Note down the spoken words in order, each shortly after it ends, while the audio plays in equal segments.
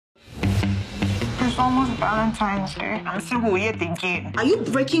almost Valentine's Day. I'm still thinking. Are you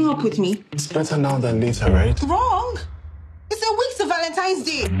breaking up with me? It's better now than later, right? Wrong. It's a week to Valentine's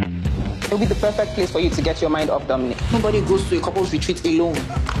Day. It'll be the perfect place for you to get your mind off Dominic. Nobody goes to a couple's retreat alone.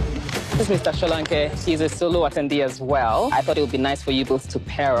 This is Mr. Sholanke. He's a solo attendee as well. I thought it would be nice for you both to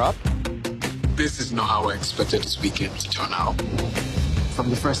pair up. This is not how I expected this weekend to turn out.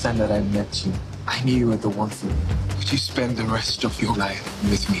 From the first time that I met you, I knew you were the one for me. Would you spend the rest of your life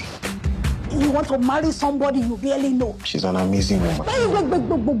with me? You want to marry somebody you barely know. She's an amazing woman.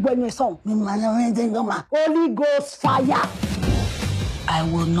 Holy Ghost fire. I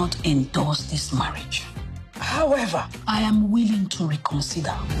will not endorse this marriage. However, I am willing to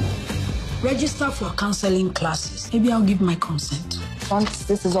reconsider. Register for counseling classes. Maybe I'll give my consent. Once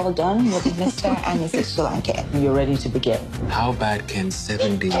this is all done, you'll be Mr. and Mrs. Sholanke. You're ready to begin. How bad can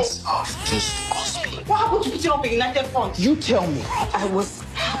 7 days of just us be? What happened to putting up a United Front? You tell me. I was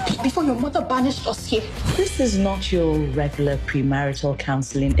happy before your mother banished us here. This is not your regular premarital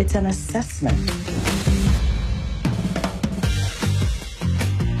counseling. It's an assessment.